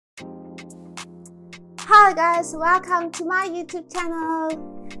Hi guys, welcome to my YouTube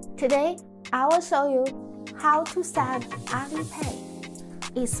channel. Today, I will show you how to set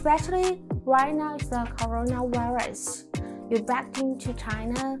Alipay. Especially right now it's the coronavirus. You're back into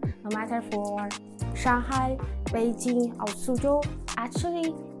China, no matter for Shanghai, Beijing or Suzhou.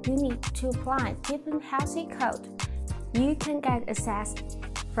 Actually, you need to apply different healthy code. You can get access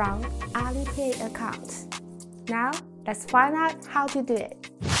from Alipay account. Now, let's find out how to do it.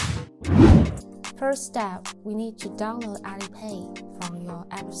 First step, we need to download Alipay from your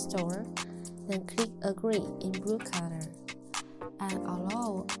app store, then click Agree in blue color and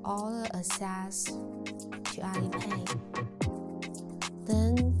allow all the access to Alipay.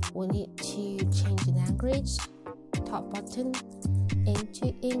 Then we need to change the language, top button,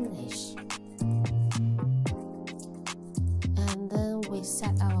 into English. And then we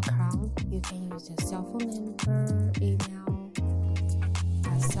set our account. You can use your cell phone number, email.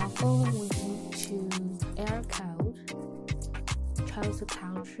 As cell phone, we need to area code, choose the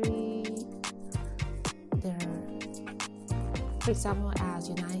country, for example as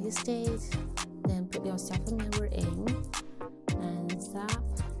United States, then put your cell phone number in, and zap,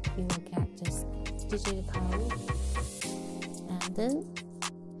 you will get this digital code, and then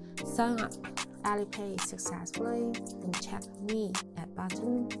sign up Alipay successfully, and check me at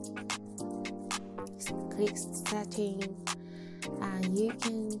button, click setting, and you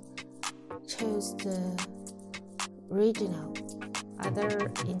can choose the regional,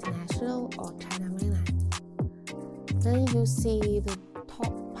 either international or China mainland. Then you see the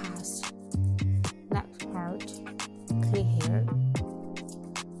top pass left part, click here.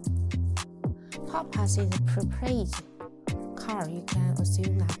 Top pass is a prepaid card, you can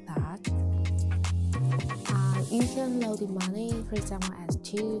assume like that. You can load the money, for example as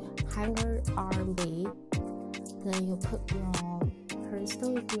 200 RMB. Then you put your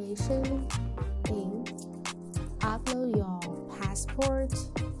personal information in, upload your passport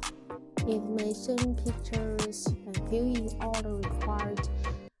information, pictures, and fill in all the required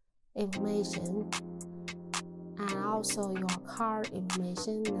information, and also your card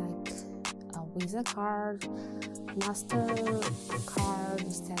information like a Visa card, Master card,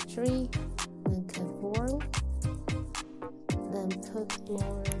 etc. Then confirm, then put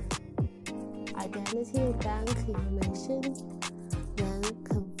your identity and bank information, then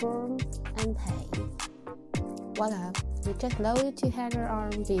confirm and pay. Voila, you just loaded 200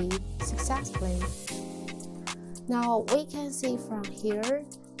 RMB successfully. Now we can see from here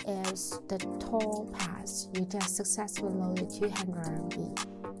is the toll pass. You just successfully loaded 200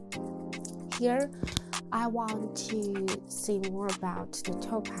 RMB. Here, I want to see more about the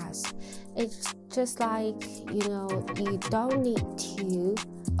toll pass. It's just like, you don't need to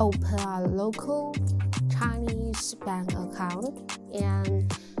open a local Chinese bank account,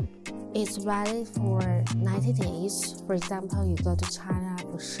 and it's valid for 90 days. For example, you go to China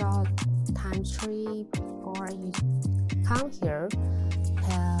for short time trip, or you come here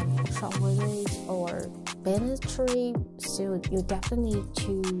short visit or business trip, so you definitely need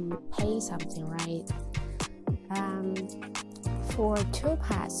to pay something, right? For toll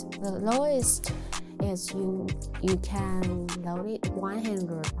pass, the lowest is you can load it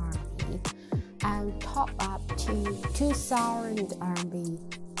 100 RMB and top up to 2000 RMB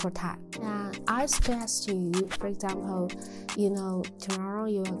per time. And I suggest you, for example, tomorrow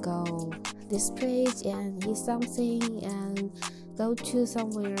you will go this place and eat something and go to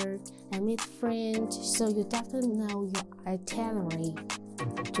somewhere and meet friends, so you definitely know your itinerary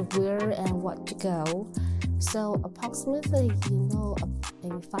to where and what to go. So approximately,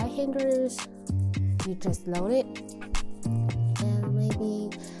 maybe 500, you just load it, and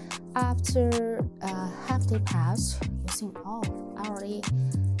maybe after half day pass, you think, oh, I already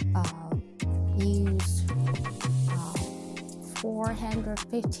used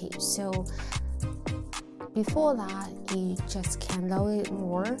 450. So before that, you just can load it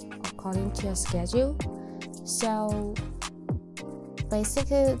more according to your schedule. So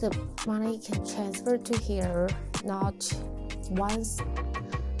basically, the money can transfer to here, not once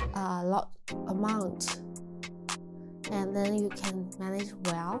lot amount, and then you can manage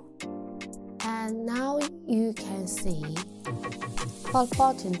well. And now you can see for the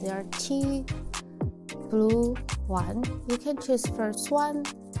button there are two blue one. You can choose first one,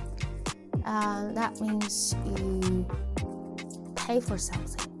 and that means you pay for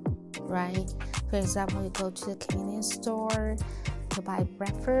something, right? For example, you go to the convenience store to buy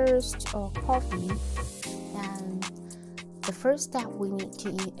breakfast or coffee, and the first step, we need to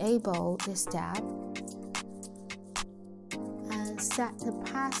enable this step and set the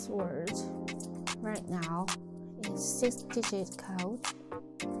password. Right now it's 6-digit code,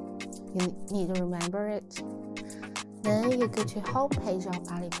 You need to remember it. Then you go to homepage of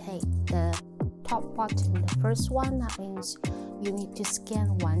Alipay, the top button, the first one. That means you need to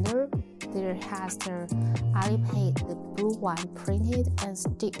scan Wonder. There has the Alipay, the blue one, printed and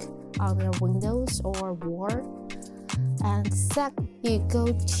stick on their windows or wall. And second, you go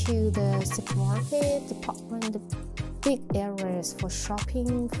to the supermarket department, the big areas for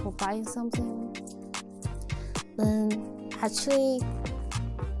shopping, for buying something. Then actually,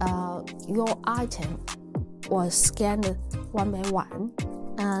 your item was scanned one by one,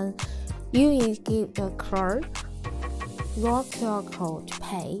 and you need to give the clerk your QR code to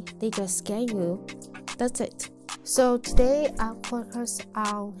pay. They just scan you. That's it. So today I'll focus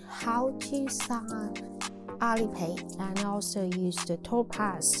on how to sign Alipay and also use the toll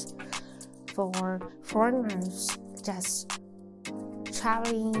pass for foreigners just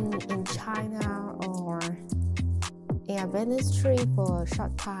traveling in China or in a business trip for a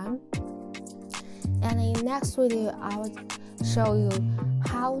short time. And in the next video, I will show you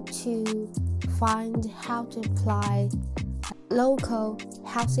how to apply local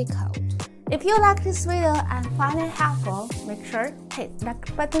healthy code. If you like this video and find it helpful, make sure to hit the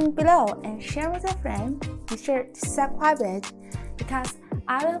like button below and share with a friend. Be sure to subscribe it because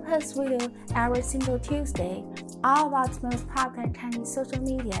I will post video every single Tuesday all about the most popular Chinese social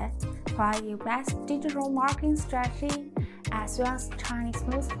media, provide you best digital marketing strategy, as well as Chinese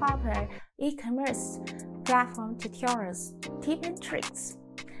most popular e-commerce platform tutorials, tips and tricks.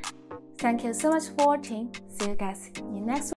 Thank you so much for watching. See you guys in the next video.